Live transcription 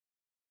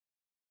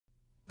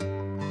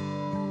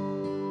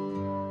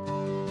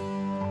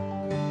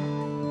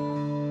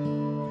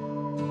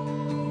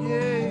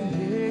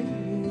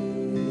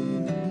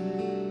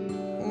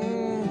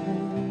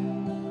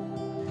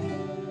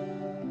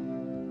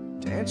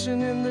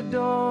dancing in the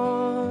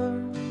dark,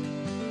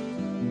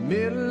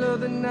 middle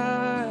of the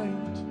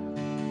night,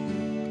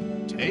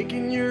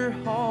 taking your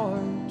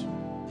heart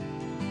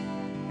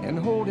and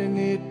holding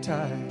it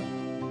tight.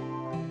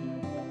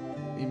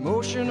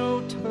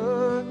 Emotional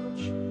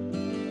touch,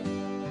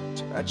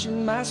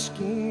 touching my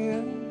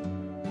skin,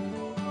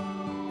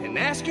 and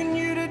asking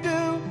you to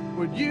do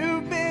what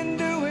you've been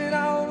doing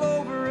all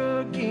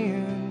over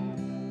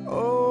again.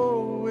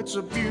 Oh, it's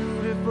a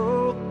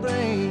beautiful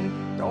thing.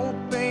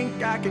 Don't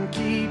think I can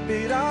keep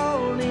it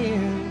all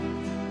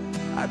in.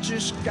 I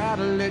just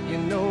gotta let you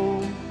know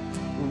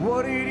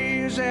what it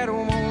is that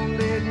won't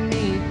let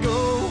me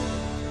go.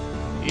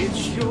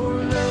 It's your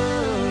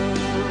love.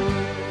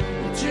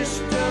 It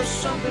just does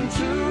something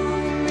to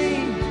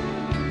me.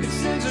 It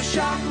sends a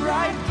shock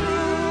right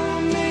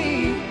through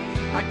me.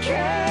 I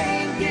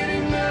can't get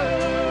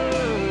enough.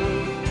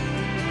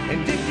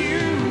 And if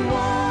you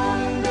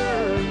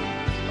wonder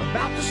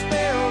about the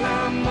spell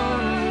I'm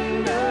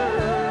under,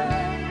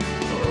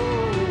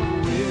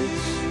 oh,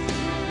 it's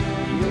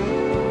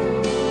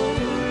your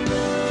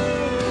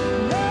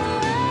love,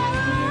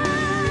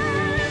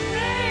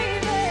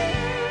 baby.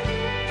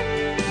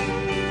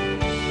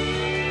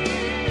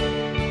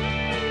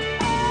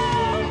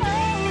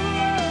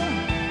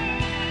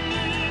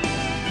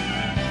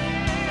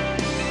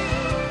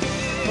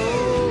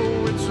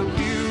 Oh, it's a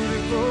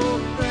beautiful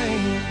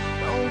thing.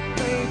 Don't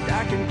think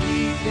I can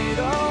keep it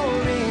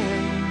all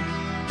in.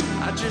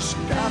 I just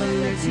gotta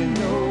let you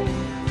know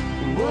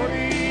what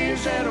it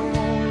is that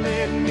won't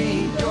let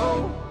me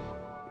go.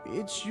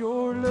 It's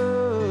your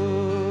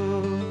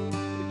love.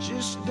 It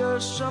just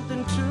does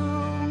something to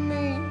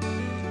me.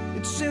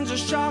 It sends a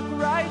shock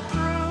right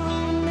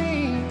through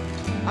me.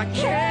 I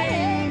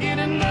can't get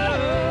enough.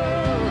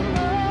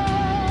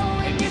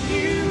 And if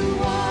you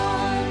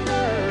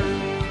wonder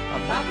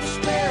about the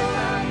spell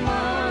I'm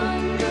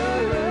under,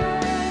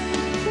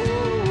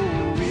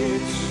 oh,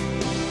 it's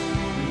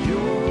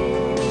your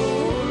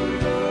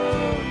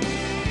love.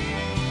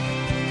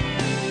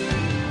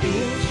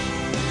 It's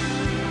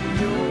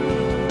your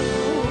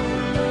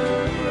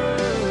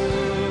love.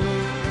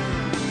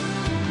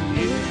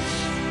 It's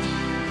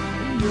your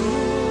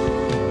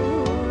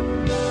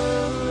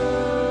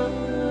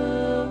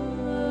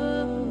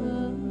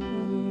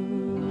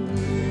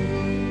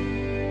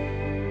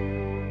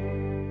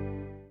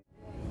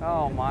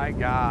Oh my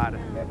God.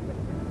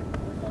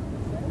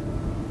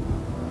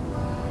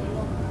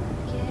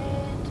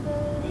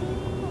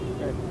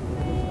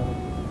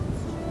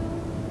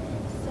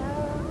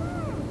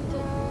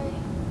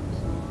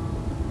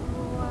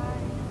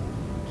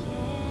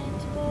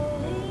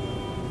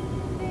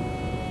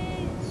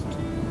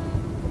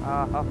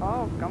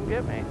 Oh, come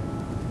get me.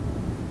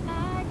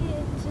 I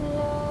get to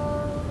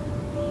love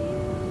you.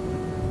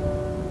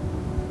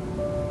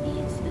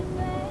 It's the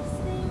best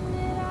thing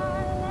that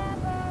I'll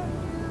ever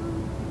do.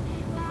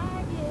 I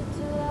get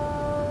to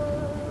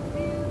love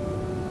you.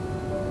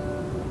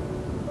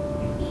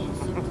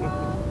 It's a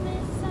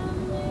promise I'm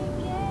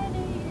making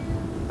to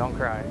you. Don't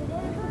cry.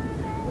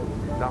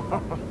 Don't.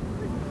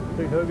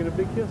 Big hug and a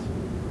big kiss.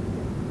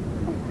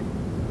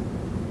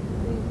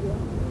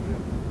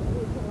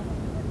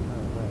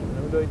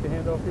 Take the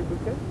hand off your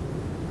bouquet.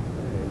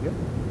 There you go.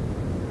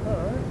 All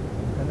right.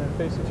 And then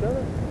face each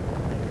other.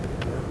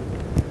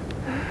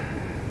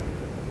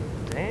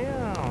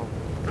 Damn.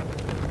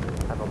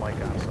 Have a mic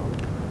on, so.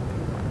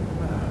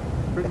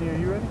 Brittany, are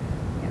you ready?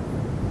 Yeah.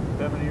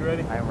 Devin, are you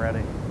ready? I am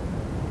ready.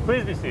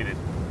 Please be seated.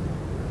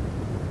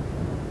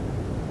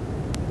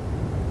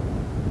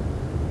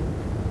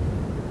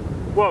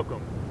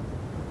 Welcome.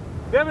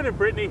 Devin and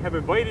Brittany have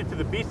invited to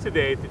the beach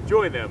today to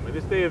join them in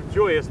this day of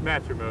joyous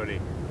matrimony.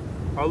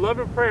 Our love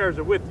and prayers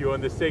are with you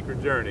on this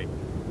sacred journey.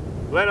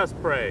 Let us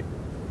pray.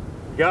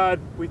 God,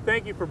 we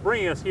thank you for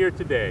bringing us here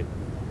today.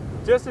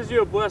 Just as you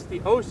have blessed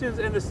the oceans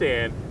and the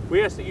sand,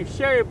 we ask that you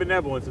share your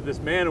benevolence with this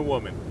man and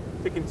woman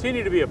to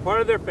continue to be a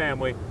part of their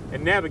family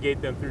and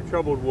navigate them through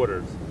troubled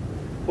waters.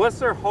 Bless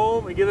their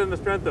home and give them the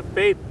strength of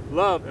faith,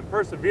 love, and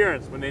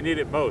perseverance when they need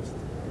it most.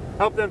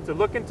 Help them to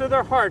look into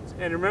their hearts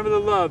and remember the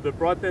love that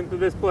brought them to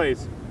this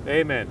place.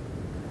 Amen.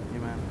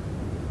 Amen.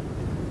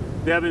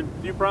 Devin,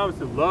 do you promise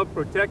to love,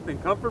 protect,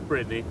 and comfort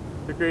Brittany,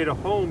 to create a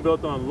home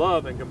built on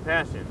love and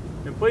compassion,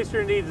 and place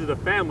your needs as a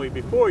family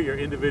before your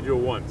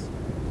individual wants,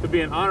 to be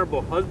an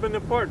honorable husband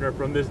and partner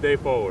from this day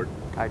forward?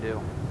 I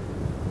do.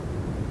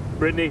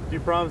 Brittany, do you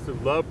promise to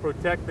love,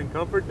 protect, and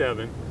comfort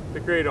Devin, to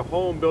create a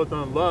home built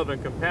on love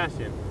and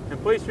compassion, and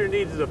place your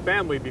needs as a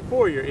family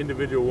before your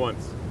individual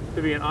wants,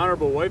 to be an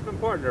honorable wife and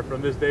partner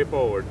from this day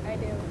forward? I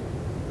do.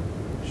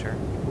 Sure.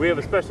 We have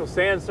a special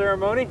sand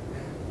ceremony.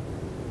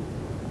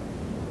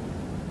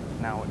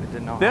 No, I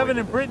didn't know. Devin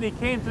and Brittany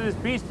came to this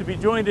beach to be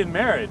joined in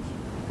marriage.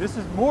 This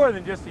is more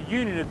than just a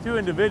union of two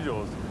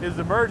individuals. It is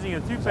the merging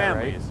of two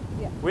families.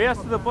 right? Yeah. We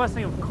ask for the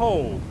blessing of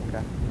Cole.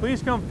 Okay.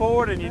 Please come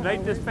forward and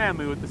unite this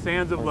family with the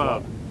sands of Where's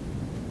love.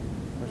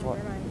 Where's Oh, what?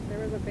 never mind. There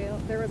was a bail.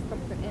 There was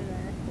something in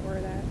there for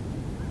that.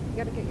 You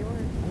gotta get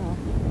yours.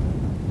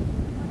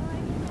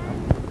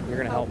 You're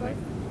gonna help me.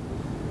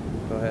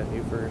 Go ahead,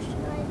 you first. Do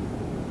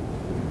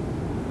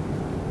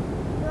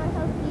I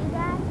help you,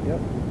 Dad? Yep.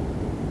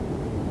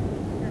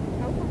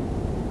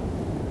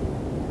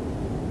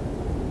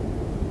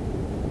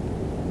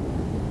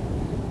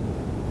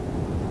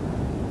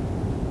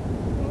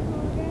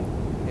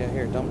 Yeah,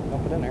 here,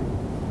 dump it in there.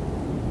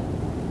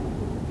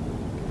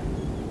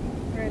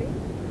 Ready?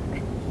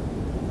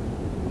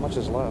 How much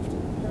is left?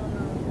 Don't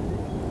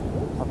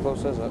know. How close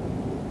is it?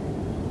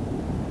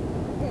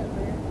 Get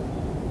there.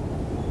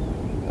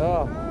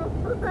 Oh,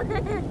 Oh.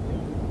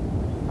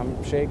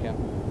 I'm shaking.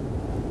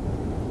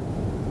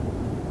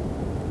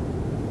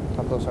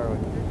 How close are we?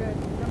 You're good.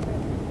 Jump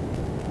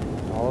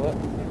in. All of it?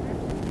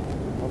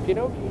 Okie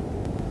dokie.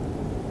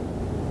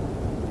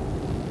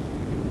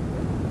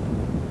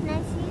 Can I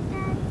see it,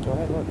 Dad? Go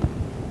ahead, look.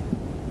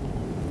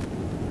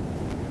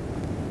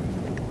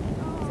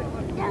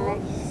 That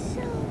looks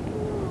so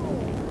cool.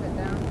 Sit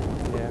down.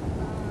 Yeah.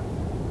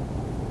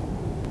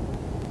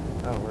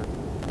 Oh, we're.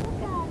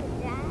 Look at it,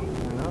 Dad.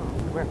 I know.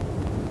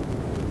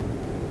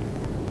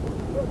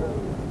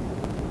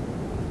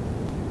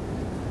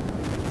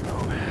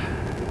 Come here.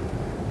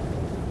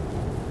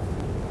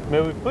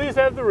 May we please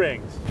have the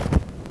rings?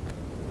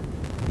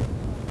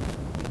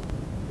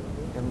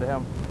 Give them to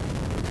him.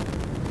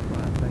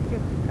 Thank you.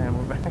 And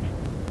we're back.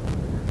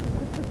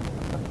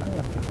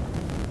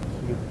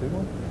 You get the big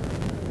one?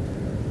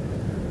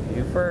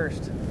 You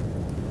first.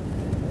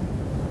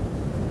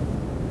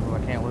 Oh, I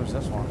can't lose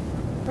this one.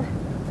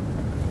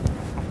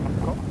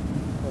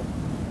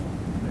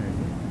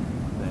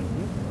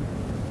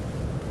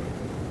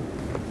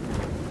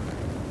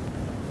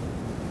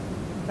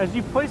 As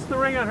you place the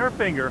ring on her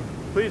finger,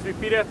 please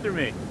repeat after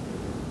me.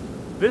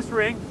 This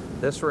ring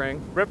This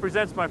ring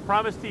represents my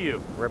promise to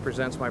you.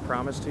 represents my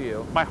promise to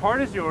you. My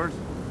heart is yours.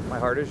 My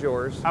heart is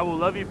yours. I will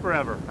love you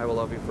forever. I will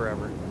love you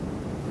forever.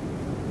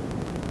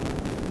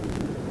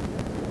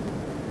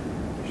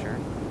 You sure?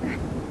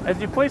 As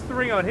you place the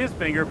ring on his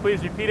finger,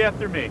 please repeat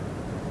after me.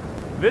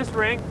 This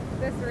ring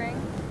This ring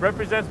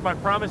represents my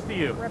promise to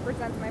you.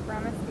 represents my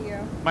promise to you.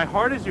 My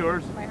heart is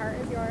yours. My heart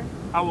is yours.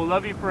 I will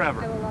love you I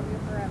forever. will love you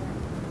forever.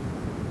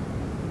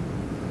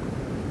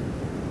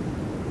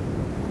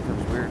 That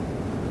was weird.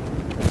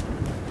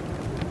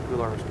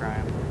 Gular was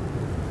crying.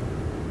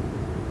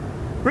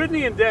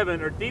 Brittany and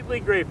Devin are deeply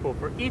grateful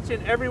for each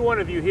and every one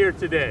of you here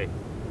today.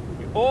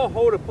 You all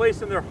hold a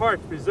place in their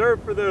hearts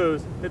reserved for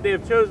those that they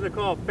have chosen to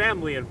call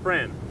family and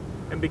friend.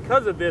 And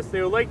because of this,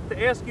 they would like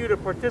to ask you to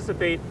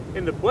participate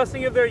in the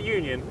blessing of their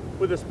union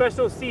with a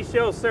special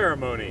seashell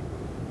ceremony.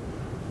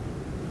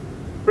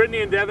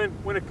 Brittany and Devin,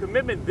 when a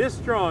commitment this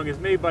strong is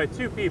made by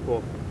two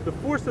people, the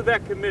force of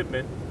that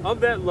commitment, of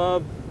that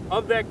love,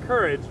 of that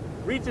courage,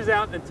 reaches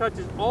out and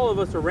touches all of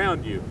us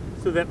around you,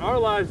 so that our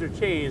lives are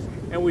changed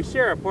and we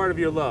share a part of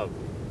your love.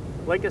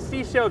 Like a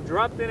seashell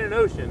dropped in an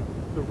ocean,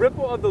 the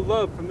ripple of the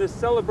love from this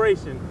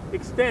celebration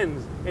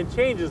extends and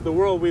changes the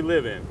world we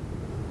live in.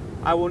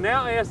 I will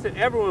now ask that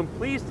everyone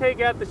please take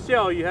out the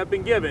shell you have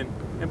been given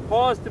and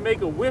pause to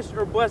make a wish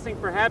or blessing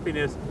for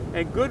happiness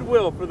and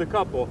goodwill for the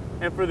couple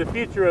and for the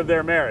future of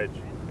their marriage.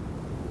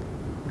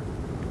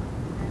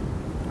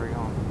 Where are you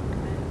going?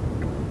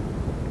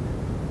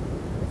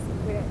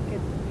 We didn't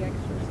get the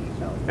extra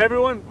seashells.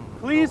 Everyone,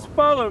 please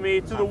follow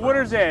me to the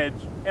water's edge,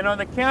 and on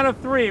the count of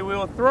 3, we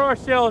will throw our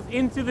shells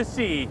into the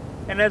sea,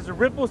 and as the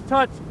ripples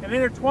touch and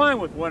intertwine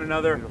with one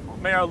another,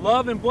 may our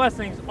love and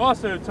blessings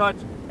also touch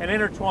and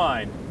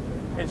intertwine.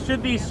 And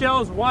should these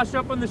shells wash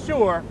up on the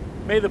shore,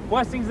 may the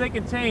blessings they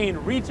contain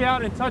reach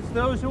out and touch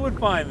those who would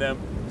find them,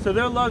 so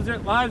their lives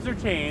are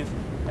changed,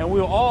 and we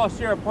will all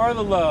share a part of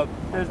the love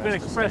that has been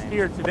expressed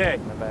here today.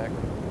 In the back.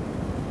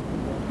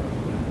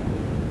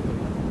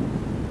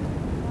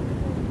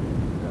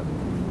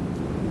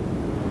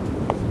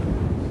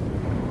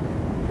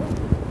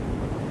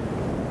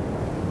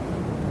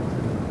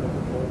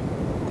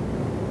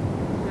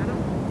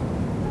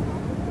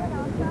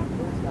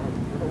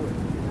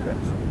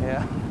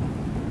 Yeah.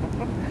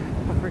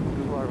 Freaking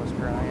Gular was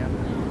crying.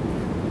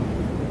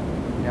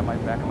 Yeah, my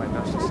back of my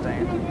vest is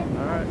stained.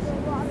 All right.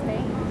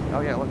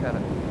 Oh yeah, look at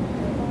it.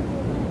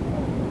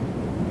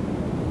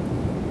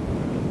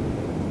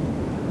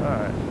 All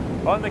right.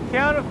 On the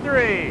count of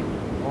 3.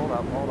 Hold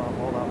up, hold up,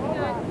 hold up, hold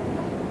up.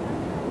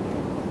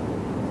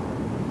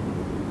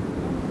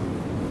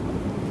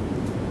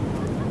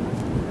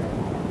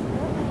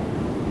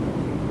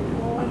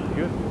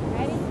 Good.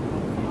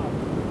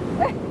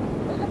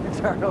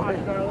 Charlie.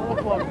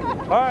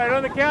 All right,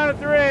 on the count of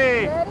 3.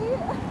 Ready?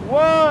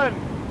 1,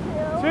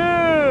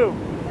 2,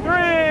 3.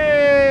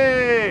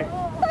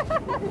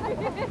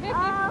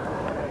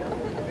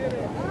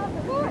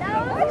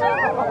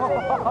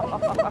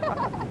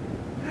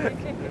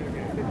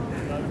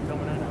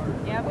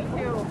 Yeah, me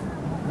too.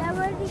 Now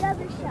where are the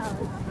other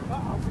shells?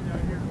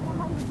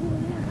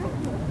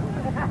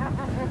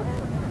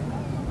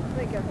 I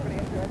think everybody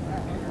enjoyed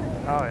that.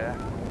 Oh yeah.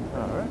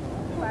 All right.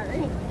 Sorry.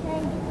 Can I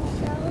get the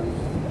shells?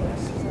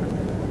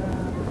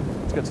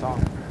 It's a good song.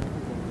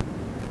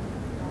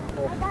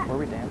 Where are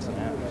we dancing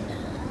at?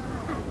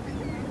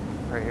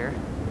 Right here?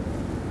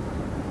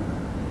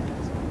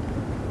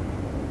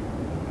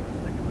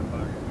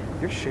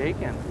 You're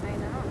shaking. I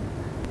know.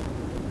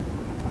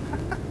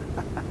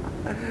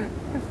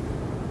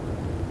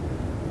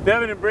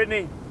 Devin and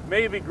Brittany,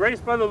 may you be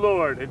graced by the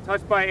Lord and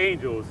touched by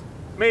angels.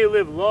 May you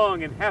live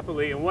long and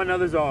happily in one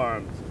another's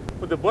arms.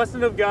 With the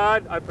blessing of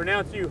God, I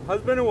pronounce you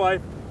husband and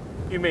wife.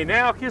 You may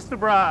now kiss the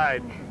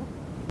bride.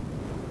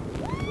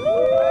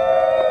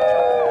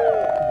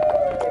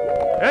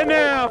 And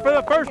now, for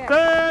the first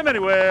time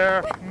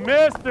anywhere,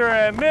 Mr.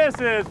 and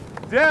Mrs.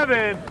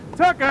 Devin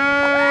Tucker!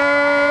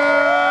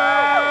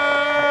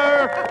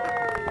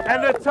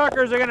 And the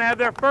Tuckers are going to have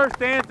their first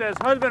dance as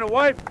husband and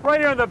wife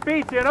right here on the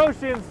beach in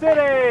Ocean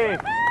City.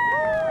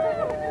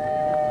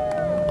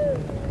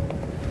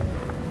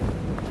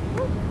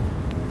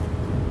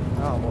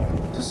 Oh, boy.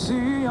 To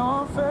see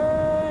your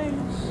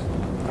face,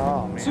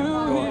 Oh, man. to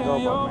Go hear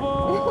above your me.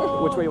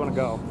 voice. Which way you want to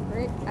go?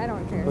 Right? I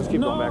don't care. Let's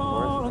keep going back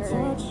and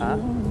forth. Huh?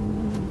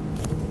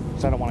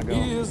 So I don't want to go. I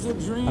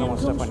don't want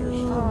to step on yours.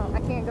 Oh, I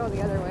can't go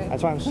the other way.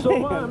 That's why I'm saying.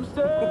 So I'm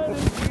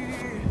standing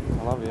here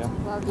I love you.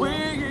 Love you.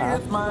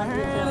 with my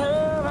hand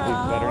held Is it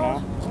better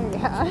out, now?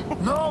 Yeah.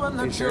 knowing You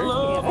that sure? your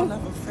love will Yeah.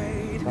 never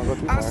fade. Don't go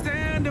too I far.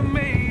 stand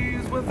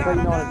amazed I thought without you a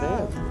know how to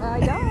doubt. dance. I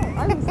don't.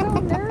 I'm so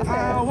nervous. I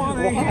want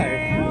to Why? hear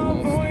your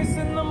voice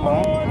in the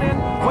morning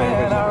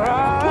when I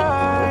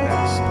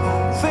rise.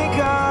 Think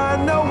I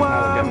know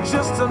I'm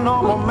just a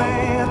normal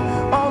man,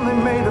 only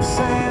made of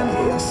sand,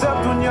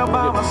 except when you're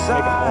by my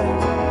side.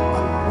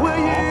 Will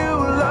you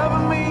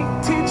love me,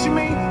 teach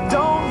me,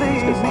 don't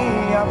leave me,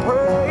 I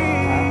pray.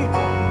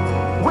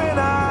 When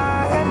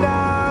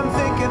I'm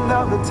thinking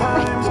of the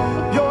times,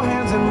 your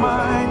hands in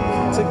mine,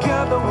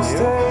 together we'll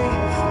stay.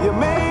 You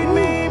made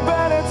me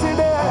better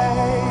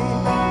today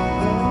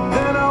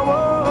than I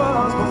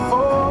was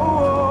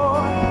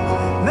before.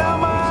 Now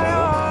my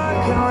heart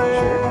can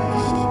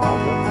rest,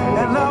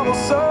 and I will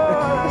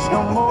search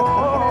no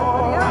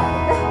more.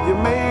 You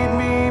made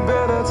me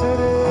better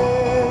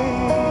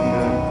today.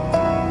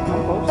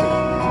 Come closer.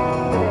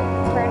 Did it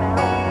turn out?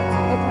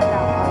 It turned out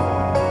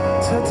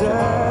awesome.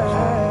 Today.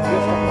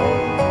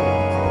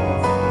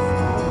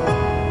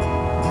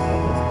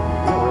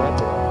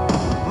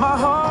 My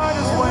heart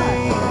is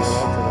wings.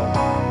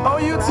 Oh,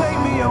 you take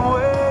me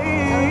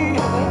away.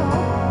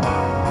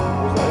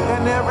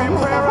 And every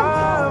prayer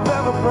I've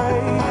ever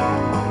prayed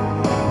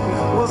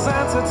was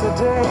answered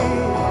today.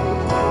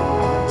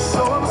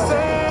 So I'm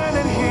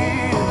standing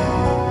here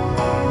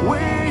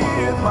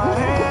with my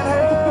hand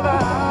held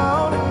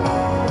out,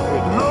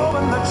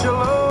 knowing that your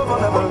love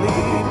will never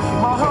leave.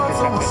 My heart's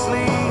on my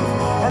sleeve,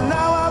 and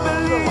now I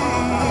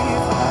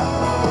believe.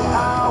 I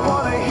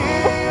want to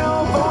hear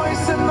your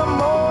voice in the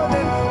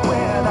morning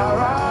when I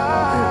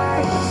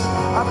rise.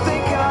 I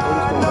think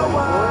I know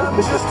I'm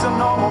just a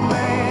normal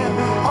man,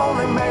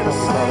 only made of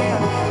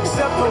sand,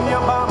 except when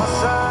you're by my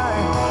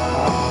side.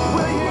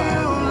 Will you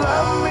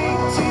love me,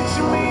 teach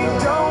me,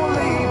 don't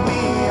leave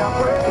me, I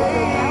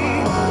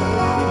pray.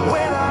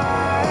 When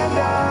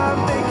I'm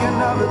thinking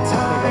of the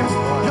times,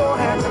 your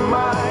hands in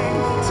mine,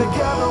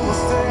 together we'll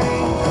stay.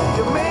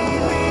 You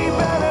made me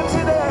better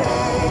today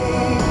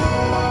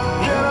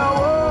than I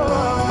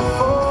was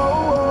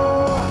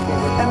before.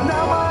 And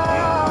now my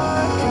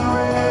heart can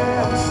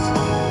rest,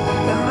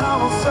 and I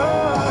will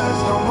search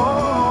no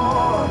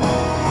more.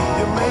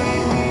 You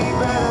made me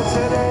better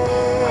today.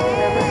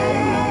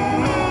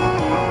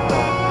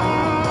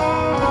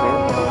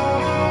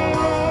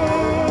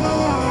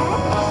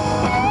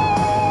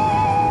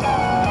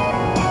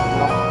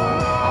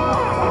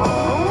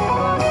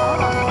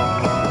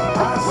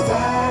 I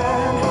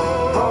stand,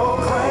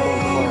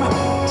 proclaim,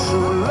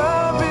 true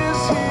love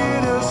is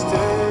here to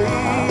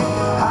stay.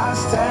 I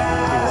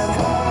stand,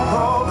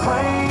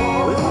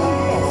 proclaim,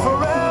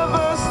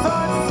 forever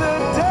starts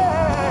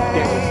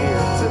today.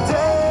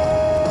 Today,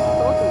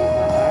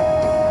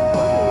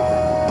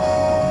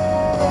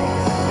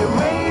 you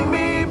made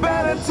me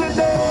better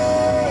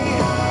today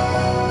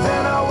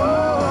than I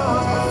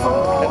was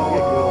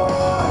before.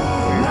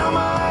 Now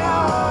my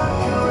heart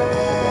can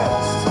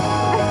rest,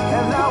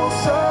 and I will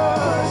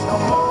search no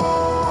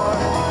more.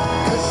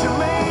 'Cause you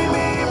made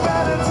me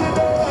better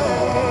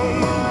today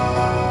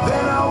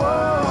than I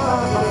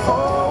was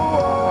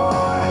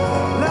before.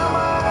 Now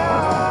my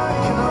heart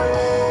can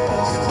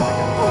rest,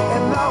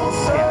 and I will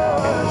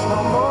search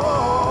no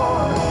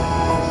more.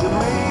 You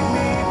made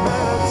me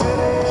better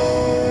today.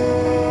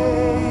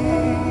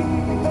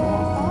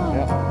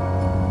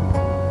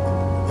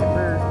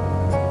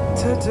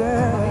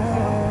 Today.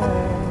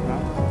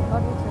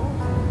 Love you too.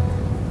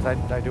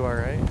 Did I do all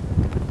right?